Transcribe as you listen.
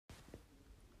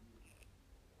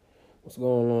What's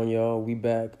going on, y'all? We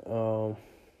back. Damn,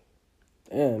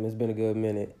 it's been a good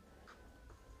minute.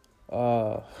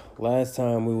 Uh, Last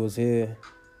time we was here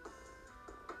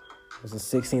was the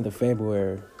 16th of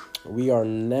February. We are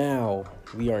now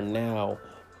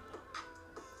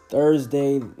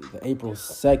Thursday, April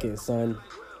 2nd, son.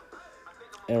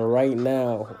 And right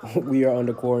now, we are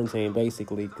under quarantine,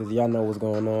 basically, because y'all know what's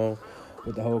going on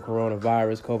with the whole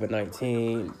coronavirus,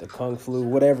 COVID-19, the Kung flu,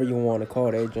 whatever you want to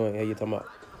call that joint. Hey, you talking about?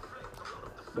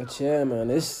 But yeah,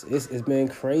 man, it's been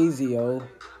crazy, yo.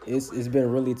 It's been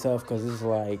really tough because it's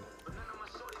like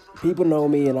people know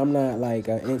me and I'm not like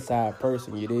an inside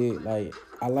person. You did like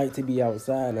I like to be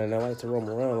outside and I like to roam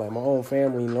around. Like my own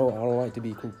family, I don't like to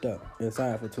be cooped up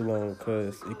inside for too long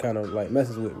because it kind of like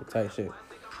messes with me type shit.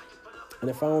 And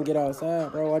if I don't get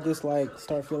outside, bro, I just like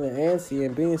start feeling antsy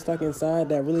and being stuck inside.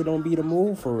 That really don't be the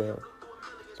move for real.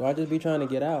 So I just be trying to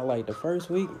get out. Like the first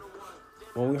week,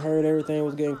 when we heard everything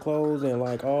was getting closed and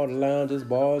like all the lounges,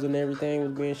 bars, and everything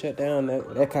was being shut down,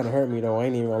 that kind of hurt me though. I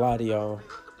ain't even gonna lie to y'all.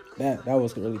 That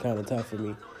was really kind of tough for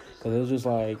me because it was just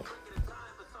like,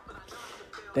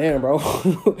 damn, bro,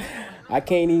 I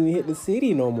can't even hit the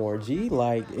city no more. G,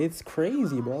 like it's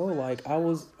crazy, bro. Like I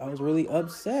was really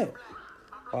upset.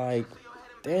 Like,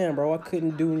 damn, bro, I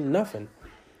couldn't do nothing.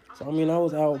 So I mean, I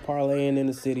was out parlaying in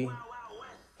the city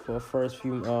for the first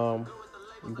few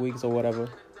weeks or whatever.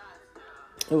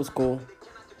 It was cool.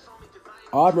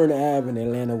 Auburn Ave in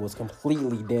Atlanta was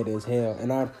completely dead as hell.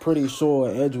 And I'm pretty sure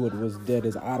Edgewood was dead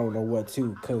as I don't know what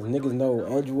too. Because niggas know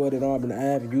Edgewood and Auburn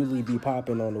Ave usually be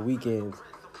popping on the weekends.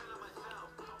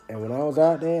 And when I was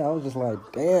out there, I was just like,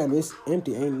 damn, it's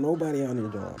empty. Ain't nobody on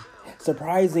there, John.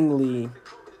 Surprisingly,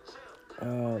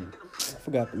 I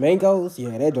forgot the Mangoes.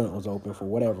 Yeah, that joint was open for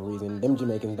whatever reason. Them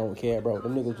Jamaicans don't care, bro.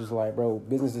 Them niggas just like, bro,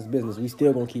 business is business. We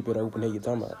still gonna keep it open. Hey, you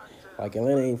talking about? Like,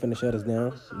 Atlanta ain't finna shut us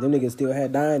down. Them niggas still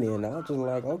had dining. I was just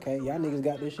like, okay, y'all niggas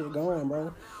got this shit going,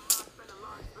 bro.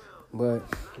 But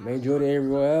majority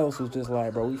everywhere else was just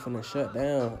like, bro, we finna shut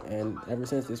down. And ever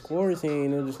since this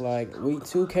quarantine, it was just like week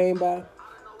 2 came by.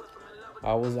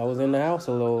 I was in the house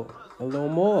a little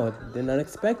more than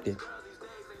unexpected.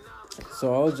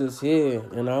 So I was just here,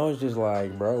 and I was just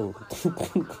like, bro,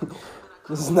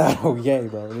 this is not okay,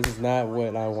 bro. This is not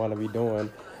what I want to be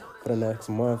doing for the next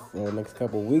month or next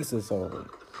couple of weeks or so.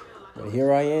 But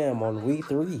here I am on week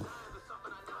 3.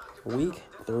 Week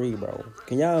 3, bro.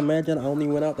 Can y'all imagine I only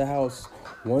went out the house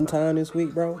one time this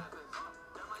week, bro?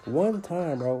 One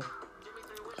time, bro.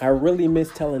 I really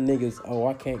miss telling niggas, oh,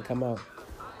 I can't come out.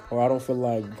 Or I don't feel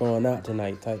like going out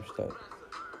tonight type stuff.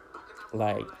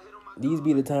 Like, these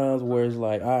be the times where it's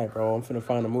like, all right, bro, I'm finna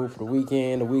find a move for the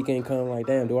weekend. The weekend come like,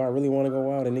 damn, do I really want to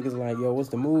go out? And niggas like, yo, what's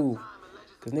the move?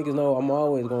 Because niggas know I'm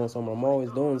always going somewhere. I'm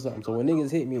always doing something. So when niggas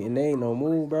hit me and they ain't no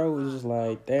move, bro, it's just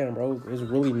like, damn, bro, there's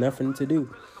really nothing to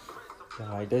do.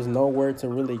 Like, there's nowhere to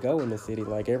really go in the city.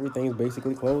 Like, everything's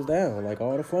basically closed down. Like,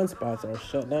 all the fun spots are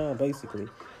shut down, basically.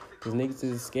 Because niggas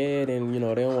is scared and, they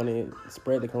don't want to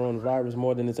spread the coronavirus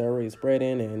more than it's already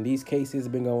spreading. And these cases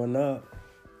have been going up.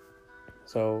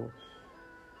 So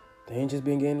they ain't just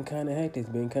been getting kind of hectic. It's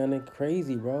been kind of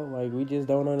crazy, bro. Like, we just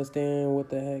don't understand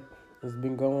what the heck has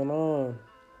been going on.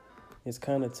 It's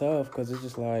kind of tough because it's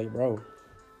just like, bro,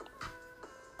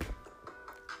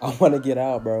 I want to get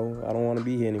out, bro. I don't want to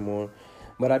be here anymore.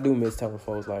 But I do miss telling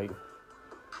folks, like,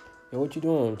 yo, what you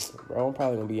doing? Bro, I'm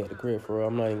probably going to be at the crib for real.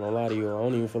 I'm not even going to lie to you. I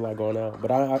don't even feel like going out.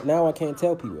 But now I can't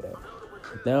tell people that.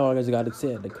 Now I just got to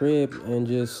sit at the crib and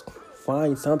just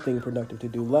find something productive to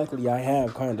do. Luckily, I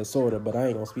have kind of, sort of, but I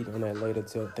ain't going to speak on that later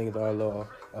till things are a little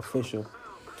official.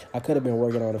 I could have been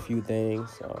working on a few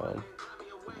things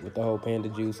with the whole panda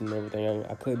juice and everything.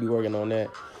 I could be working on that.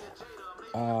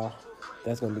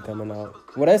 That's going to be coming out.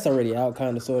 Well, that's already out,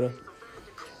 kind of, sort of.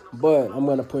 But I'm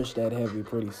going to push that heavy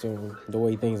pretty soon, the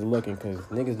way things are looking, because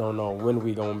niggas don't know when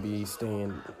we going to be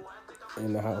staying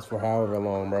in the house for however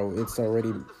long, bro. It's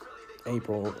already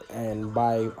April, and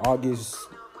by August,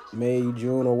 May,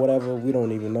 June, or whatever, we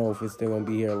don't even know if it's still going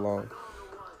to be here long.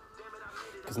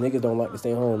 Because niggas don't like to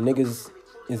stay home. Niggas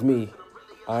is me.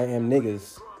 I am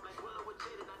niggas.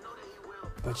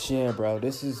 But yeah, bro,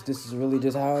 this is really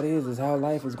just how it is. This is how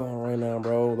life is going right now,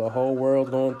 bro. The whole world's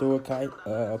going through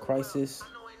a crisis.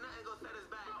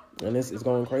 And this is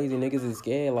going crazy. Niggas is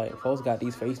scared. Like, folks got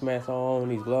these face masks on,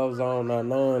 these gloves on, not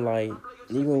knowing, like,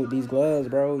 even with these gloves,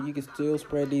 bro, you can still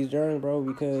spread these germs, bro,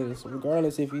 because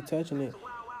regardless if you touching it,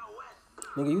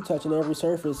 nigga, you touching every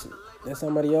surface that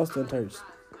somebody else untouched.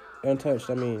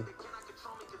 I mean,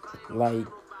 like,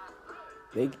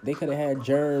 they could have had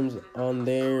germs on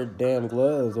their damn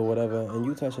gloves or whatever, and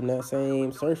you touching that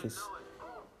same surface.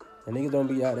 And niggas don't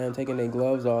be out there taking their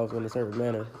gloves off in a certain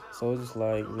manner. So it's just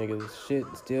like, niggas, shit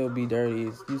still be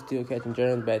dirty. You still catching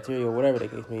germs, bacteria, whatever the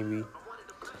case may be.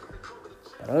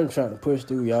 But I'm trying to push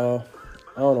through, y'all.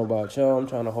 I don't know about y'all. I'm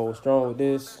trying to hold strong with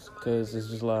this. Because it's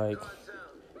just like,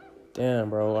 damn,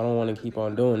 bro, I don't want to keep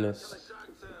on doing this.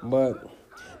 But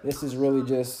this is really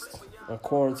just a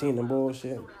quarantine and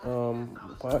bullshit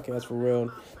podcast for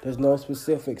real. There's no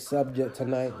specific subject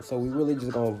tonight. So we really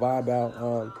just going to vibe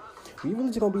out. We really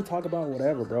just gonna be talking about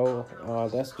whatever, bro.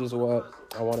 That's just what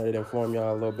I wanted to inform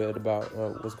y'all a little bit about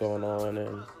what's going on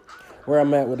and where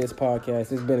I'm at with this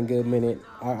podcast. It's been a good minute.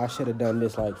 I should have done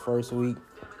this like first week,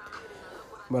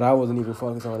 but I wasn't even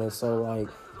focused on it. So like,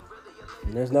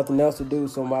 there's nothing else to do,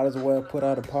 so might as well put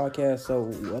out a podcast. So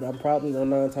what I'm probably gonna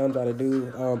 9 times out of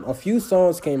do, a few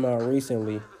songs came out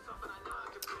recently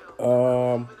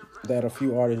that a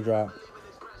few artists dropped.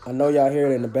 I know y'all hear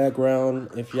it in the background.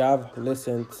 If y'all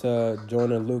listened to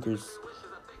Joyner Lucas'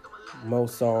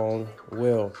 most song,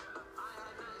 Will.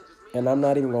 And I'm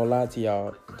not even gonna lie to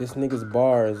y'all. This nigga's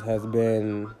bars has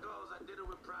been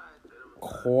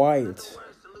quite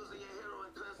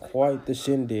the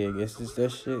shindig. It's just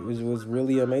that shit was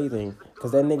really amazing.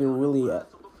 Because that nigga really,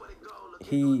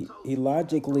 he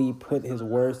logically put his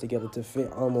words together to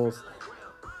fit almost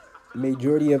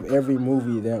majority of every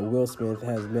movie that Will Smith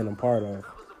has been a part of.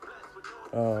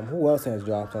 Who else has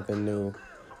dropped something new?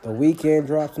 The Weeknd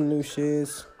dropped some new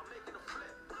shits.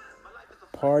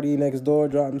 Party Next Door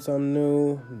dropping something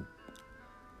new.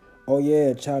 Oh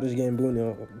yeah, Childish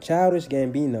Gambino,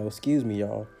 excuse me,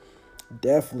 y'all.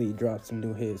 Definitely dropped some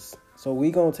new hits. So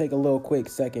we gonna take a little quick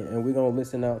second and we gonna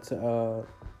listen out to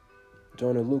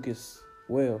Joyner Lucas,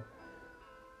 Will.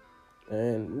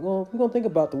 And we gonna think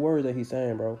about the words that he's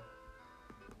saying, bro.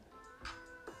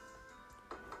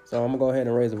 So I'm going to go ahead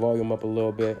and raise the volume up a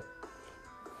little bit.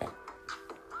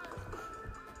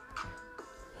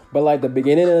 But like the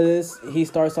beginning of this, he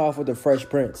starts off with the Fresh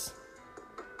Prince.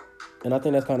 And I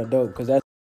think that's kind of dope because that's...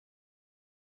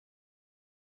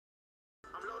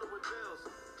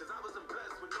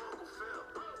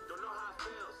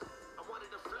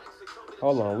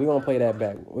 Hold on, we're going to play that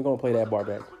back. We're going to play that bar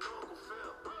back.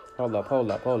 Hold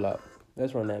up.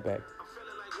 Let's run that back.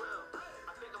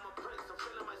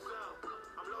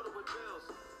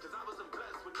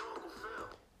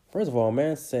 First of all,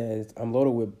 man says, I'm loaded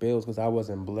with bills because I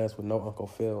wasn't blessed with no Uncle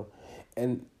Phil.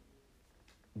 And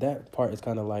that part is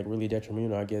kind of like really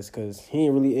detrimental, I guess, because he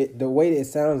didn't really, the way it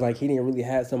sounds like he didn't really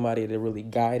have somebody to really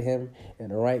guide him in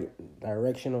the right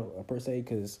direction, per se,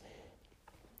 because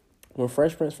when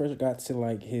Fresh Prince first got to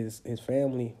like his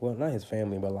family, well, not his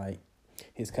family, but like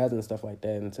his cousin and stuff like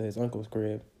that, into his uncle's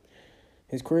crib,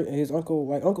 his uncle,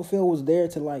 like Uncle Phil was there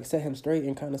to like set him straight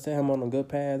and kind of set him on a good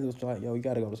path. It was like, yo, you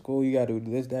got to go to school, you got to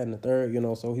do this, that, and the third,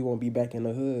 so he won't be back in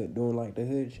the hood doing like the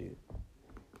hood shit.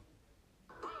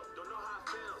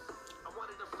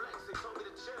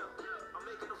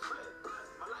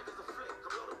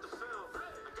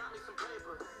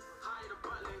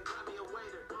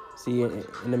 See,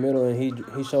 in the middle, and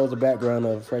he shows the background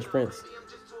of Fresh Prince.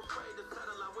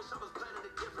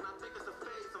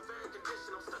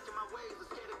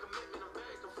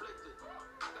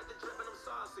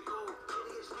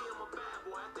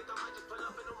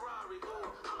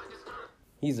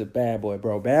 He's a bad boy,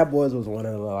 bro. Bad Boys was one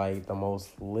of the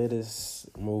most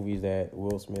littest movies that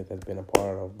Will Smith has been a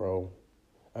part of, bro.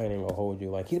 I ain't even gonna hold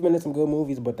you. Like, he's been in some good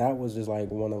movies, but that was just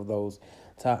like one of those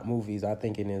top movies, I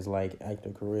think, in his like actor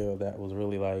career that was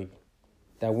really like,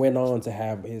 that went on to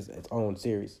have its own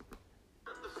series.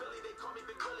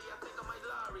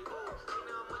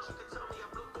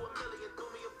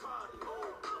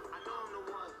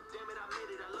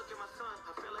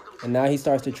 And now he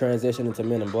starts to transition into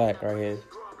Men in Black right here.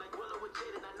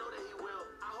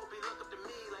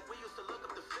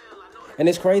 And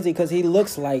it's crazy because he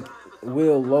looks like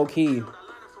Will low-key.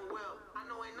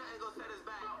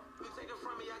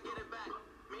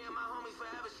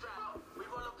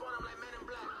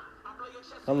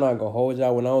 I'm not gonna hold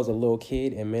y'all. When I was a little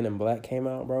kid and Men in Black came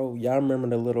out, bro, y'all remember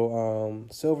the little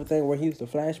silver thing where he used to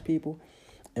flash people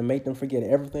and make them forget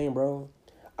everything, bro?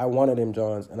 I wanted them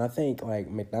Johns, and I think like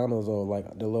McDonald's or like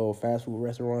the little fast food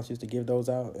restaurants used to give those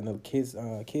out in the kids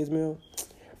meal.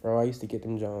 Bro, I used to get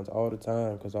them Johns all the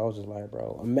time because I was just like,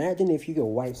 bro, imagine if you could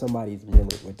wipe somebody's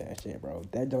memory with that shit, bro.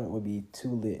 That joint would be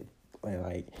too lit.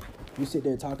 Like you sit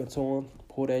there talking to them,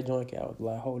 pull that joint out,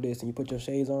 like hold this, and you put your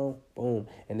shades on, boom,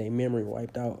 and their memory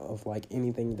wiped out of like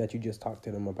anything that you just talked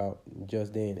to them about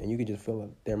just then, and you could just fill up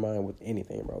their mind with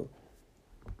anything, bro.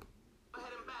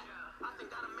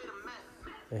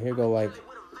 And here go like,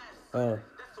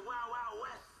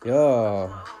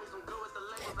 yeah.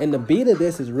 And the beat of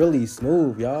this is really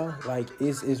smooth, y'all. Like,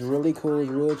 it's really cool. It's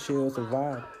real chill. It's a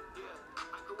vibe.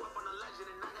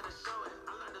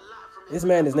 This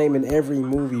man is naming every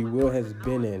movie Will has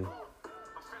been in.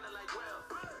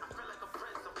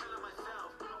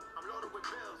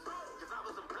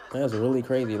 That's really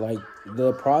crazy. Like,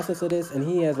 the process of this, and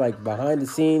he has, like, behind the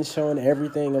scenes showing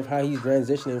everything of how he's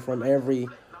transitioning from every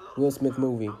Will Smith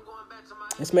movie.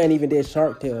 This man even did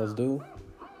Shark Tales, dude.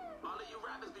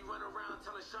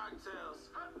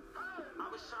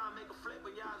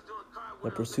 The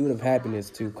Pursuit of Happiness,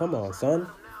 too. Come on, son.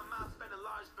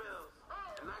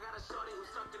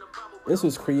 This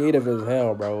was creative as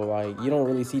hell, bro. Like, you don't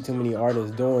really see too many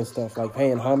artists doing stuff like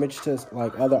paying homage to,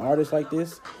 like, other artists like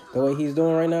this, the way he's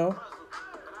doing right now.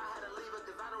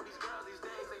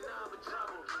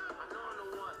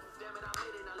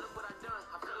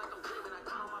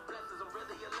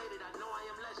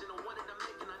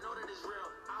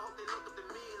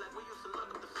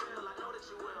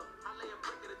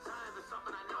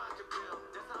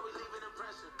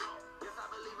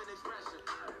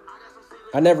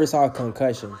 I never saw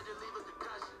Concussion.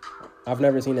 I've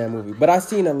never seen that movie. But I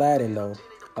seen Aladdin, though.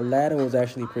 Aladdin was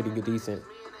actually pretty good, decent.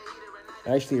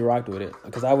 I actually rocked with it.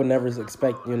 Because I would never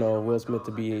expect, Will Smith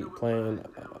to be playing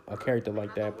a character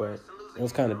like that. But it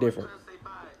was kind of different.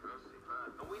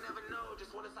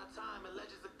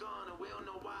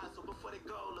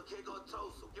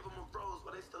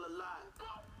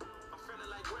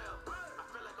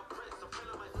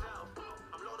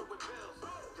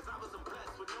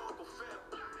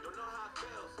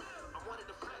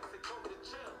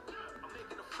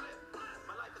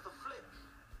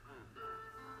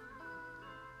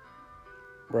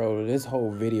 Bro, this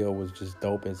whole video was just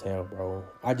dope as hell, bro.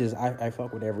 I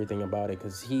fuck with everything about it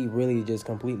because he really just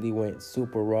completely went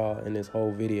super raw in this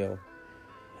whole video.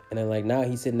 And then, like, now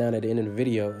he's sitting down at the end of the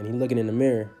video and he's looking in the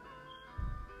mirror.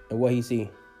 And what he see?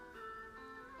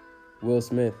 Will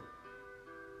Smith.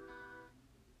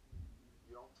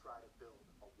 You don't try to build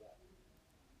a wall.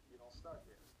 You don't start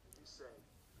there. You say,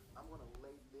 I'm going to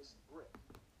lay this brick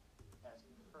as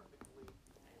perfectly.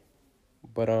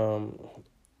 But,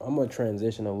 I'm going to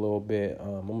transition a little bit.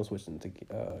 I'm going to switch into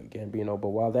Gambino. But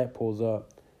while that pulls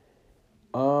up,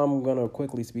 I'm going to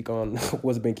quickly speak on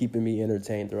what's been keeping me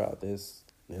entertained throughout this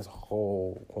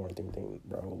whole quarantine thing,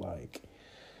 bro. Like,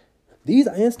 these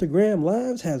Instagram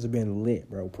lives has been lit,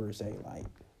 bro, per se. Like,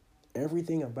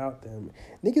 everything about them.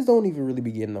 Niggas don't even really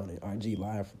be getting on an IG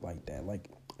live like that. Like,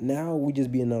 now we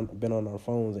just been on our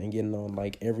phones and getting on,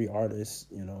 like, every artist,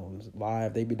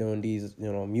 live. They be doing these,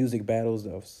 music battles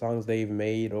of songs they've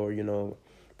made or,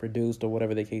 produced or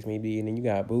whatever the case may be. And then you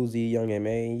got Boozy, Young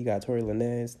M.A., you got Tory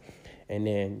Lanez, and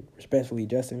then, respectfully,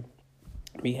 Justin,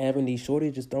 be having these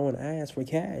shorties just throwing ass for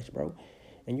cash, bro.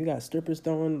 And you got strippers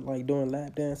doing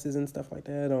lap dances and stuff like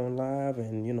that on live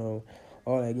and,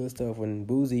 all that good stuff. When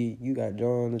Boozy, you got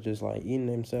Jones just, like,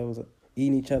 eating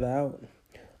each other out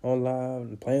on live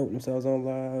and playing with themselves on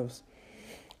lives.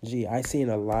 Gee, I seen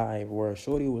a live where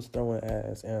shorty was throwing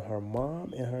ass and her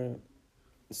mom and her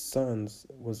sons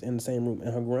was in the same room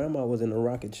and her grandma was in the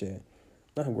rocking chair.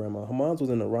 Not her grandma. Her mom's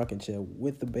was in the rocking chair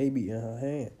with the baby in her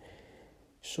hand.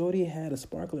 Shorty had a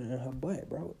sparkler in her butt,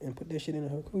 bro, and put that shit in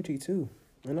her coochie too.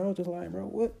 And I was just like, bro,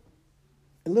 what?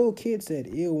 A little kid said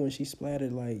ew when she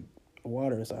splattered, like,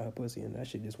 water inside her pussy, and that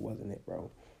shit just wasn't it,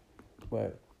 bro.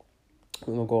 But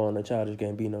we're going to go on to Childish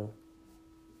Gambino.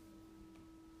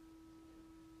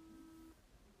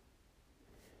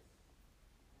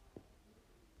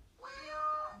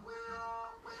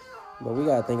 But we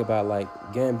got to think about, like,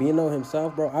 Gambino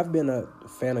himself, bro. I've been a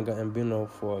fan of Gambino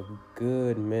for a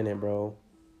good minute, bro.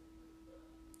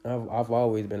 I've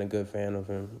always been a good fan of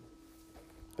him.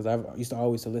 Because I used to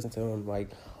always listen to him.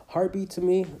 Like, Heartbeat to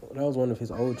me, that was one of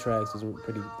his old tracks. Is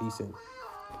pretty decent.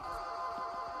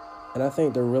 And I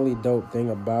think the really dope thing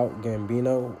about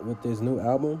Gambino with this new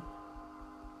album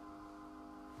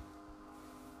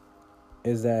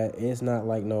is that it's not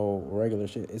like no regular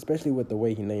shit, especially with the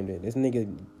way he named it. This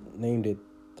nigga named it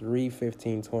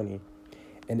 3/15/20,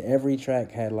 and every track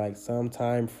had like some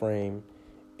time frame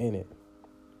in it.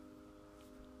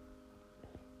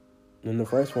 And the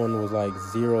first one was like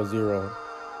 00.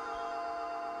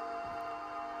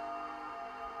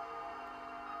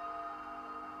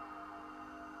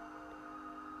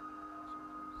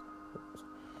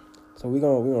 So we're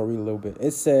gonna read a little bit. It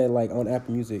said, like, on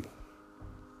Apple Music,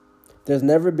 there's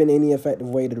never been any effective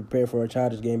way to prepare for a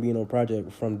Childish Gambino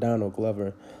project from Donald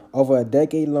Glover. Over a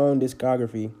decade-long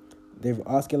discography, they've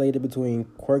oscillated between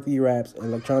quirky raps,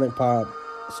 electronic pop,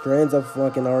 strands of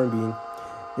funk and R&B.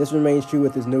 This remains true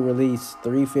with his new release,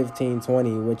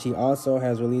 3/15/20, which he also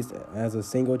has released as a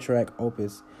single-track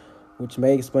opus, which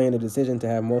may explain the decision to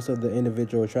have most of the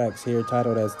individual tracks here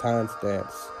titled as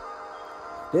timestamps.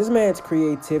 This man's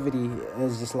creativity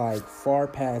is just like far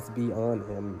past beyond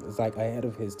him. It's like ahead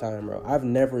of his time, bro. I've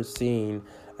never seen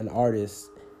an artist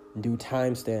do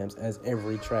timestamps as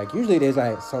every track. Usually there's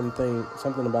like something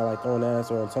about like throwing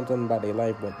ass or something about their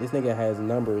life, but this nigga has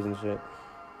numbers and shit.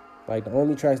 Like the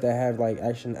only tracks that have like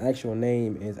actual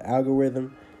name is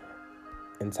Algorithm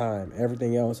and Time.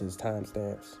 Everything else is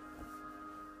timestamps.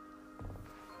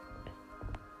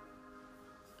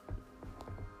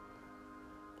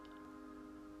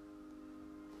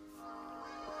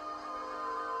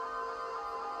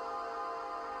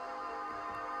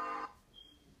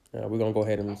 We're going to go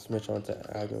ahead and switch on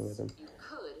to Algorithm. You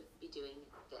could be doing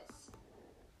this.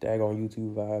 Daggone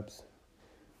YouTube vibes.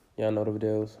 Y'all know the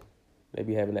videos. They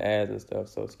be having the ads and stuff,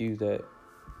 so excuse that.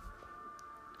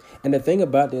 And the thing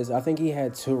about this, I think he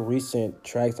had 2 recent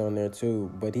tracks on there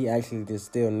too, but he actually just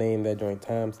still named that joint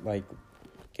times, like,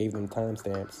 gave them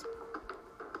timestamps.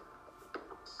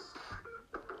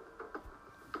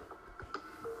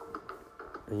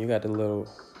 And you got the little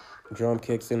drum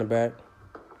kicks in the back.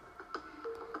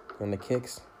 And the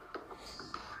kicks.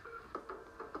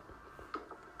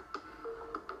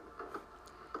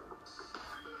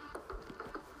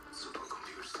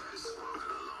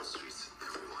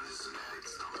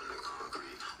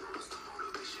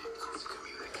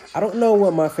 I don't know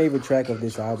what my favorite track of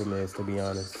this album is, to be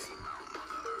honest.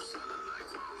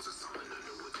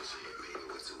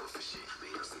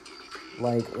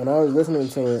 Like when I was listening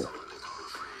to it,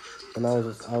 and I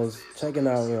was checking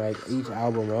out like each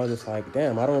album, and I was just like,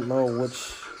 damn, I don't know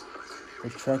which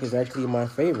track is actually my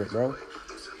favorite, bro.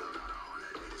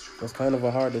 It's kind of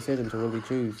a hard decision to really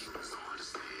choose.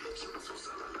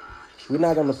 We're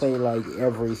not gonna play like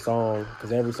every song,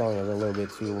 because every song is a little bit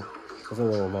too, it's a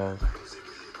little long.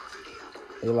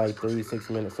 They're like 3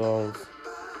 6-minute songs.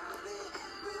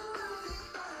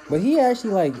 But he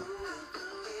actually like,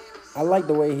 I like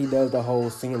the way he does the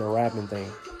whole singing and rapping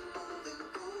thing.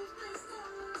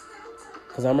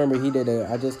 Because I remember he did a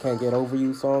I Just Can't Get Over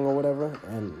You song or whatever,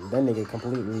 and that nigga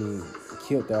completely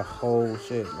killed that whole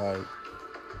shit. Like,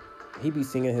 he be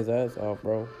singing his ass off,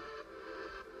 bro.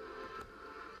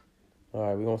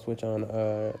 Alright, we're gonna switch on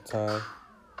Time.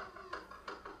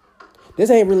 This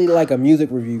ain't really like a music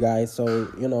review, guys. So,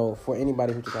 you know, for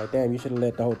anybody who's just like, damn, you should have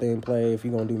let the whole thing play if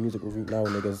you're gonna do music review. No,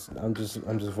 niggas, I'm just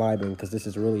vibing, because this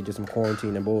is really just some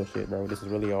quarantine and bullshit, bro. This is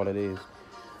really all it is.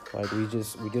 Like, we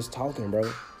just talking, bro.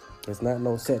 It's not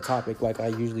no set topic like I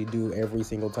usually do every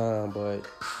single time, but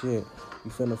shit, you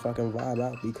finna fucking vibe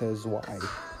out, because why?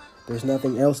 There's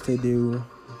nothing else to do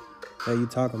that you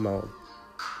talking about.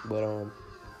 But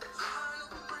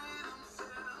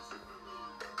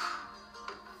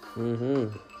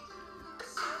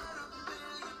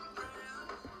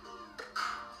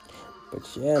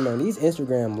But yeah, man, these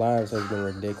Instagram lives have been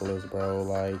ridiculous, bro.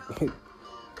 Like,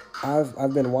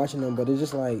 I've been watching them, but it's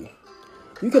just like,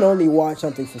 you can only watch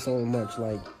something for so much.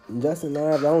 Like, Justin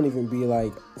lives, I don't even be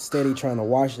like steady trying to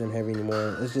watch them heavy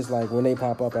anymore. It's just like when they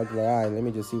pop up, I be like, all right, let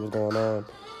me just see what's going on.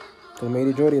 Because the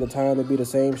majority of the time, it be the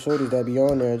same shorties that be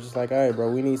on there. It's just like, all right,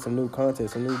 bro, we need some new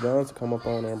content, some new Johns to come up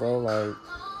on there, bro. Like,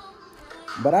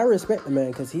 but I respect the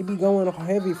man, because he be going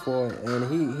heavy for it,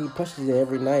 and he pushes it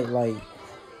every night. Like,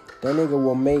 that nigga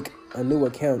will make a new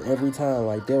account every time.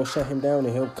 Like, they'll shut him down,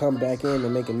 and he'll come back in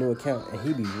and make a new account, and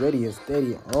he be ready and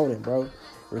steady on it, bro.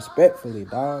 Respectfully,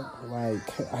 dog.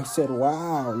 Like, I said,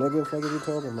 wow, nigga, what the fuck are you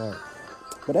talking about?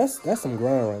 But that's some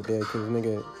grind right there, because,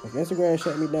 nigga, if Instagram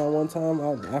shut me down one time,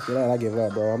 after that, I give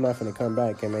up, bro. I'm not finna come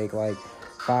back and make, like,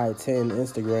 5-10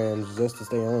 Instagrams just to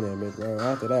stay on there, bitch, bro.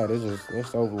 After that,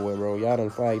 it's over with, bro. Y'all done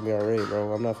flagged me already,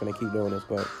 bro. I'm not finna keep doing this,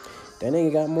 but that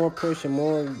nigga got more push and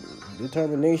more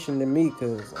determination than me,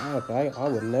 because I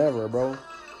would never, bro.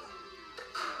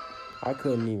 I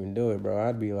couldn't even do it, bro.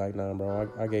 I'd be like, nah,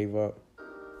 bro, I gave up.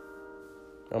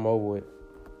 I'm over it.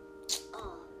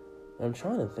 I'm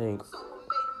trying to think.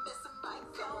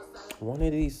 One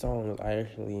of these songs I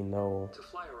actually know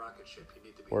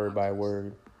word by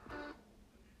word.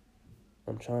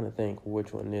 I'm trying to think,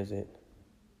 which one is it?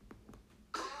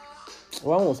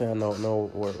 Well, I won't say I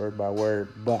know word by word,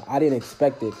 but I didn't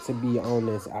expect it to be on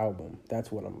this album.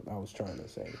 That's what I was trying to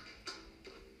say.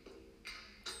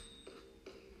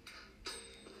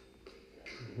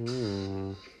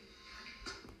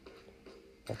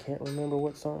 I can't remember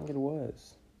what song it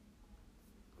was.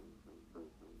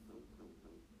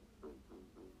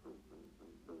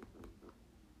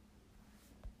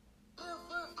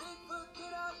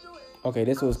 Okay,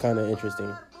 this was kind of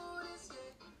interesting.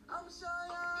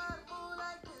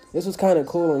 This was kind of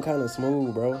cool and kind of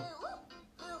smooth, bro.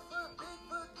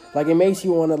 Like, it makes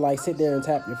you want to, like, sit there and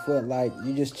tap your foot like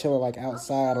you just chilling, like,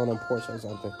 outside on a porch or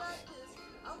something.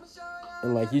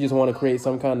 And, like, you just want to create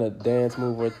some kind of dance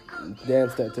move or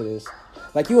dance step to this.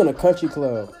 Like, you in a country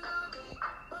club.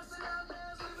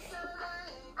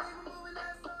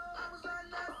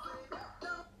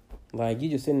 Like, you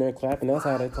just sitting there clapping. That's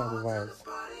how that type of vibes.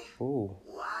 Ooh.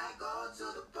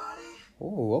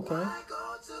 Ooh, okay.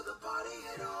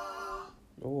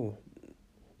 Ooh.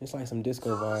 It's like some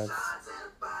disco vibes.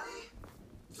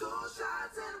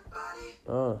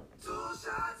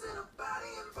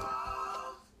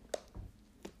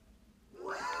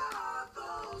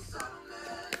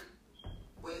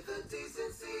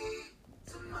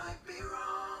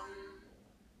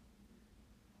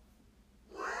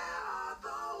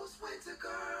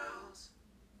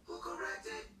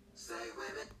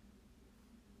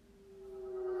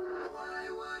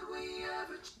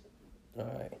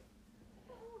 Alright.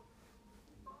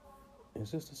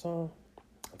 Is this the song?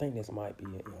 I think this might be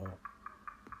it, y'all.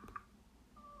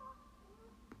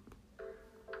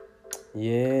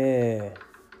 Yeah.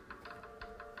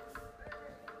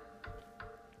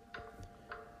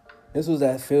 This was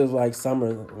that Feels Like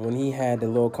Summer when he had the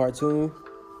little cartoon.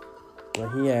 When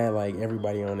he had like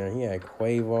everybody on there. He had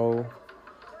Quavo.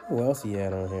 Who else he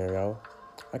had on here, y'all?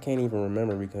 I can't even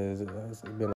remember because it's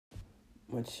been.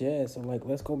 But yeah, so like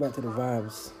let's go back to the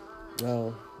vibes.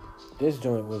 Now, this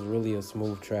joint was really a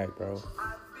smooth track, bro.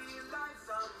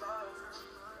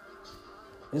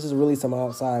 This is really some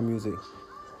outside music.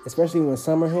 Especially when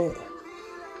summer hit.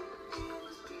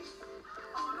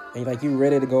 And like you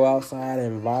ready to go outside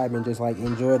and vibe and just like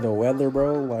enjoy the weather,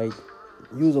 bro. Like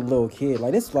you was a little kid.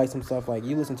 Like this is like some stuff like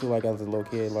you listen to like as a little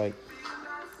kid. Like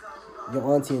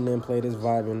your auntie and them play this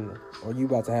vibing, or you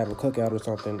about to have a cookout or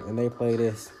something, and they play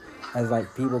this as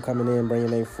like people coming in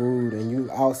bringing their food, and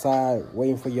you outside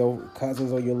waiting for your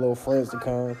cousins or your little friends to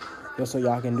come, just so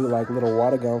y'all can do like little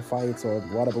water gun fights or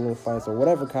water balloon fights or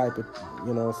whatever type of,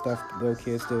 you know, stuff little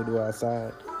kids still do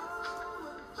outside.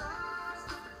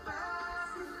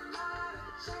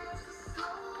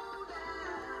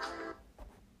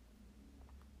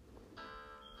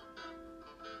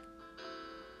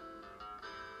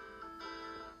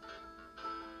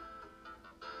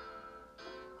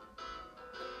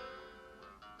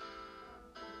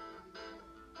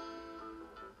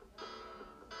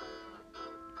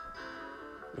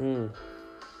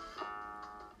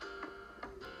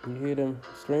 You hear them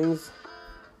strings?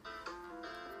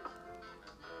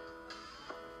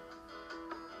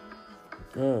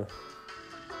 Yeah.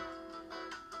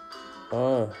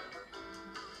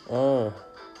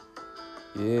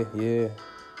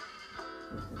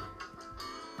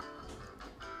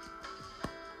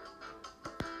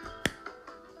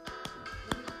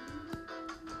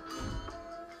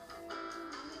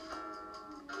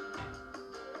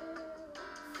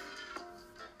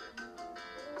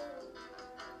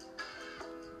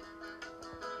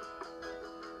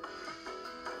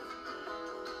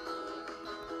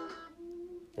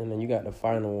 And then you got the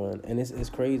final one. And it's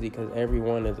crazy because every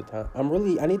one is a time.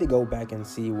 I need to go back and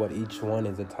see what each one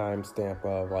is a timestamp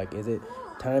of. Like, is it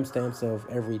timestamps of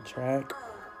every track?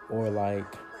 Or,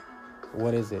 like,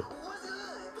 what is it?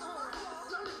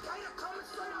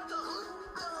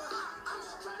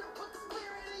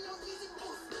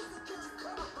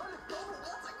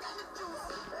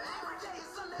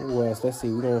 Who else? Let's see.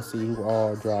 We're going to see who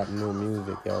all dropped new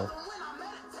music, yo.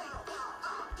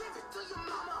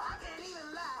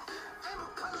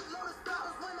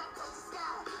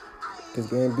 Because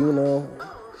Gambino,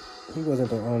 he wasn't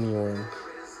the only one.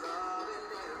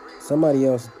 Somebody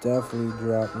else definitely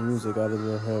dropped music other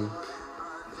than him.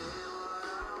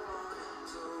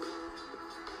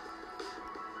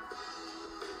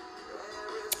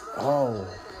 Oh.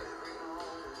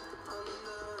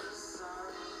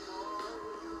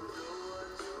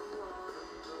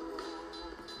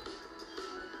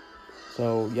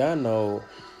 So, y'all know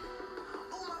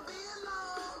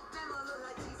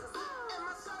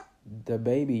the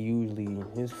baby usually,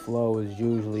 his flow is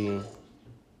usually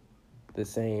the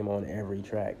same on every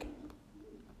track.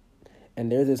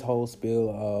 And there's this whole spiel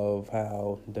of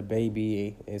how the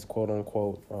baby is quote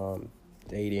unquote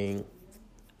dating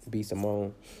B.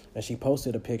 Simone. And she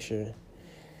posted a picture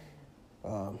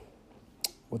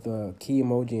with a key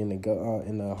emoji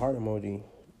and the heart emoji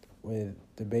with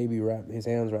the baby his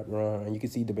hands wrapped around her. And you can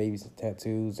see the baby's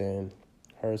tattoos and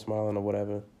her smiling or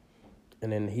whatever.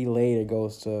 And then he later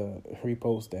goes to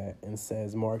repost that and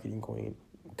says marketing queen.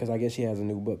 Because I guess she has a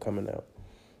new book coming out.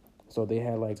 So they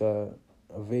had like a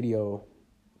video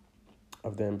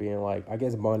of them being like, I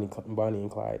guess Bonnie and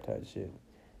Clyde type shit.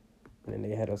 and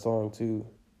they had a song too.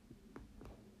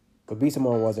 But B.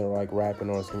 Simone wasn't like rapping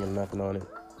or singing nothing on it.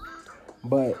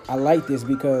 But I like this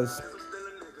because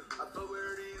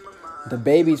the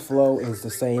Baby's flow is the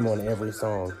same on every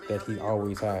song that he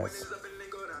always has.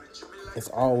 It's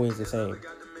always the same.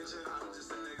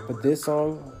 But this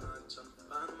song,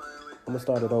 I'm gonna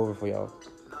start it over for y'all.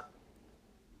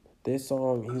 This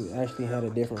song, he actually had a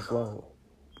different flow.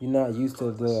 You're not used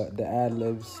to the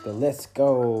ad-libs, the let's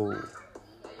go,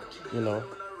 you know.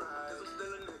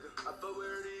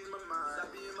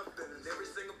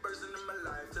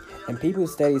 And people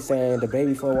steady saying the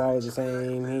Baby flow always the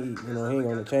same. He ain't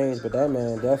gonna change. But that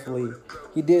man definitely,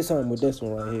 he did something with this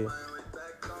one right here.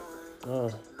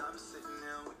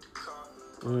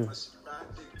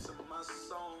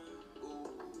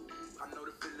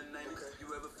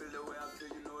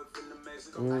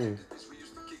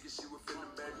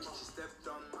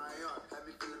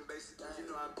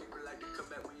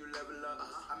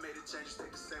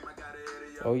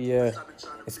 Oh yeah.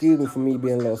 Excuse me for me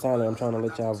being a little silent. I'm trying to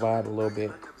let y'all vibe a little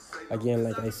bit. Again,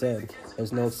 like I said,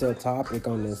 there's no set topic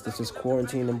on this. This is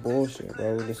quarantine and bullshit,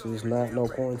 bro. This is not no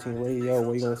quarantine radio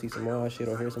where you gonna see some wild shit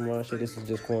or hear some wild shit. This is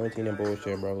just quarantine and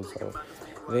bullshit, bro. So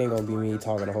it ain't gonna be me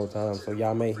talking the whole time. So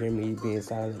y'all may hear me being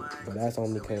silent, but that's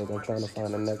only because I'm trying to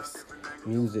find the next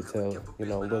music to,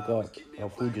 look up or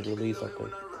who just released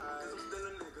something.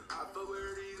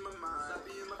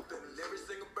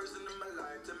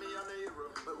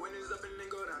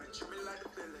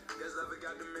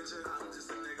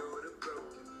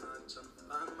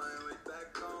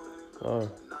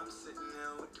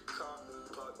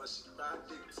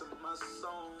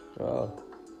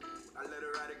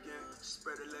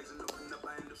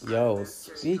 Yo,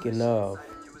 speaking of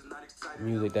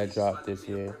music that dropped this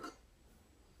year,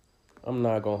 I'm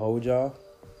not gonna hold y'all.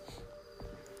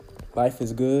 Life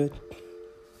is Good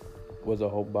was a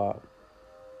whole bop.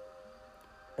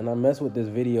 And I mess with this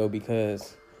video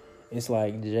because it's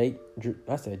like Drake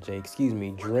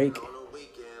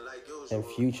and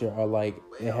Future are like,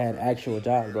 they had actual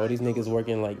jobs, bro. These niggas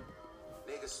working like,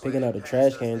 picking up the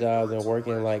trash can jobs and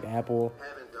working like Apple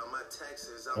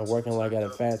and working like at a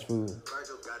fast food.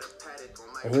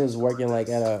 And he was working like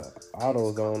at a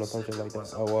AutoZone or something like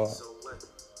that. Oh, well,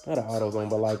 not an AutoZone,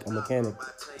 but like a mechanic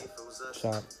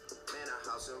shop.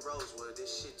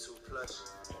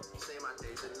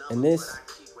 And this,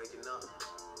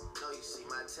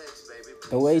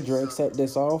 the way Drake set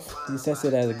this off, he sets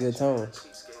it as a good tone.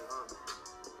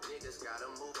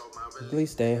 Please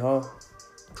stay home.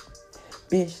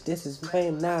 Bitch, this is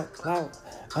fame, not clout.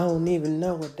 I don't even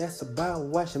know what that's about.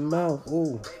 Watch your mouth,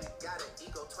 ooh.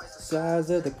 Size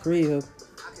of the crib.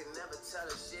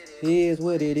 Here's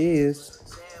what it is.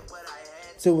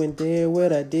 To and there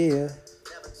what I did.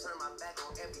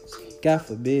 God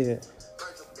forbid.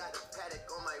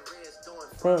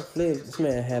 Front flip. This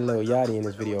man had Lil Yachty in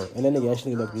this video. And that nigga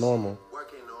actually looked normal.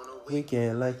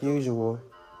 Weekend like usual.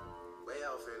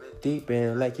 Deep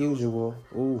in like usual.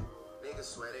 Ooh.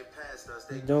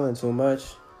 Doing too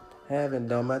much. Haven't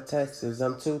done my taxes.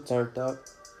 I'm too turned up.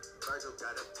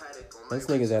 This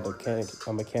nigga's at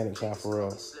a mechanic shop for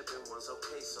real.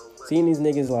 Seeing these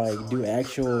niggas like do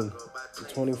actual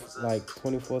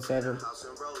 24/7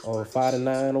 or 5 to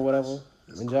 9 or whatever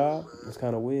job, it's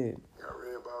kind of weird.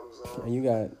 And you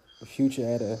got Future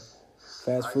at a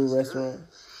fast food restaurant.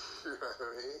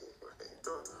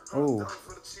 Oh,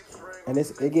 and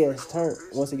it gets turned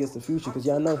once it gets to Future, because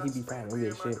y'all know he be fighting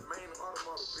weird shit.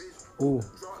 Ooh.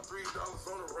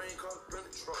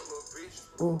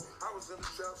 Ooh.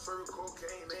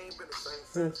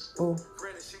 Ooh. Ooh.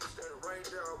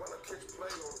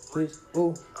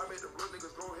 Ooh.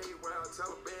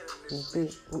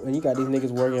 And you got these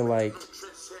niggas working like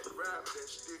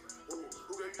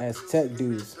as tech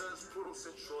dudes.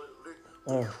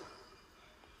 And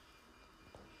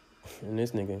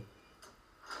this nigga.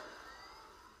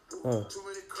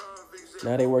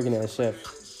 Now they working as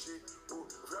chefs.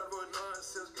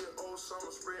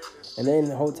 And then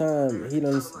the whole time he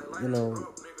done,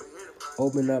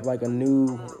 opened up like a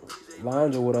new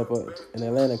lounge or whatever in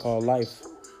Atlanta called Life.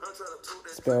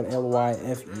 Spelled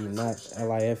Lyfe, not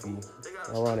Life,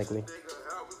 ironically.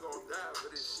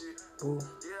 Ooh.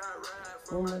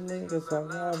 Oh, my niggas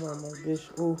alive on my bitch.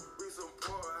 Ooh.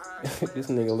 This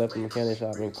nigga left the mechanic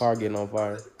shop and car getting on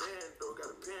fire.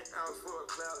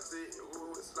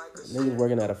 Niggas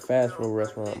working at a fast food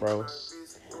restaurant, bro.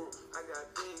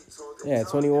 Yeah,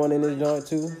 21 in this joint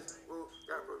too.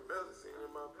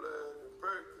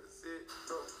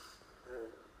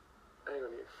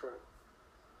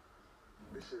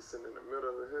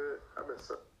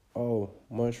 Oh,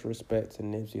 much respect to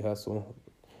Nipsey Hussle.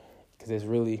 Cause it's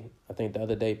really, I think the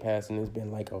other day passing, it's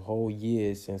been like a whole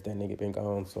year since that nigga been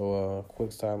gone. So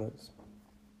quick silence.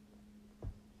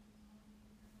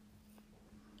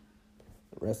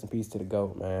 Rest in peace to the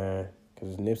GOAT, man.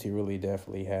 Cause Nipsey really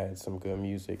definitely had some good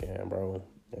music, and bro,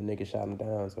 that nigga shot him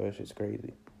down, so that shit's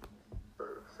crazy.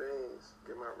 For the Fiends,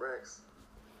 get my racks.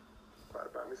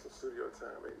 About to buy me some studio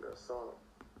time, make me a song.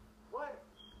 What?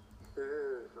 Yeah,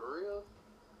 For real?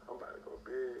 I'm about to go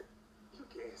big. You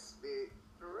can't spit.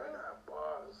 For I real? got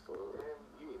bars for Man,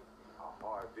 you need a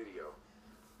hard video.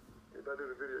 If I do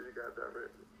the video, you got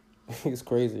direct. It's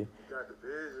crazy. You got the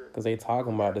vision. Cause they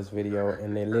talking about this video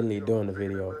and they literally doing the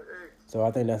video. So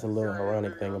I think that's a little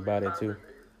ironic thing about it too.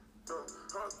 $100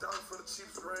 for the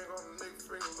cheapest ring on the nigga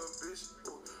finger, little bitch.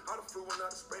 I done flew one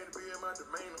out of Spain to be in my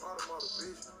domain, automata,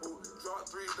 bitch.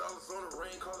 Dropped $3 on the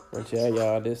ring, call it. But yeah,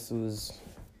 y'all, this was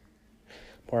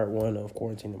part 1 of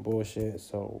Quarantine and Bullshit.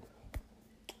 So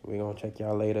we're gonna check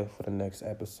y'all later for the next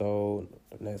episode,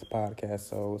 the next podcast.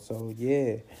 So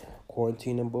yeah,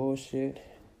 Quarantine and Bullshit,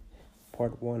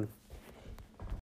 part 1.